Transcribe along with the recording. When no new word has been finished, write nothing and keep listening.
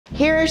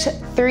Here's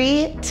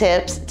 3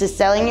 tips to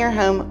selling your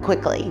home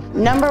quickly.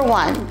 Number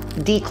 1,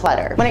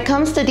 declutter. When it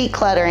comes to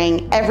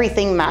decluttering,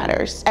 everything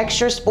matters.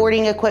 Extra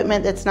sporting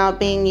equipment that's not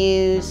being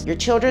used, your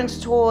children's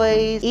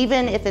toys,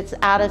 even if it's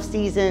out of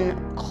season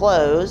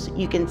clothes,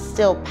 you can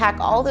still pack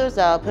all those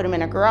up, put them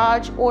in a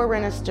garage or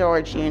rent a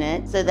storage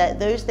unit so that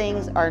those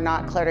things are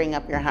not cluttering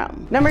up your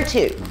home. Number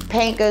 2,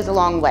 paint goes a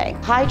long way.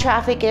 High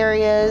traffic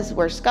areas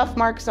where scuff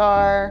marks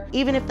are,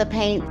 even if the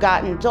paint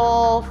gotten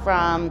dull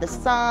from the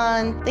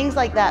sun, things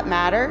like that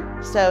matter.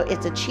 So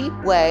it's a cheap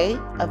way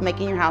of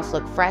making your house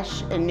look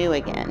fresh and new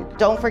again.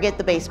 Don't forget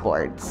the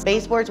baseboards.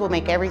 Baseboards will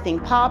make everything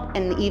pop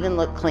and even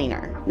look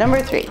cleaner.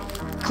 Number 3,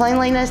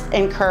 cleanliness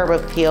and curb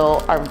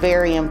appeal are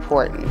very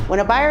important. When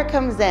a buyer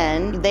comes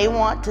in, they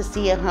want to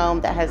see a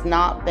home that has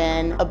not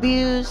been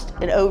abused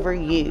and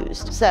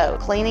overused. So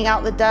cleaning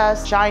out the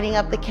dust, shining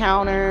up the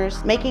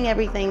counters, making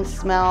everything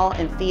smell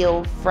and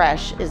feel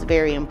fresh is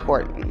very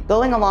important.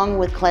 Going along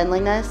with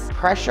cleanliness,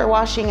 pressure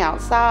washing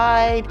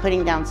outside,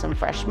 putting down some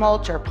fresh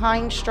mulch or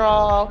pine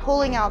straw,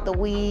 pulling out the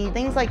weed,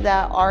 things like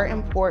that are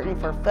important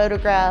for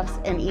photographs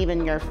and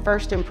even your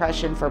first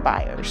impression for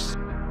buyers.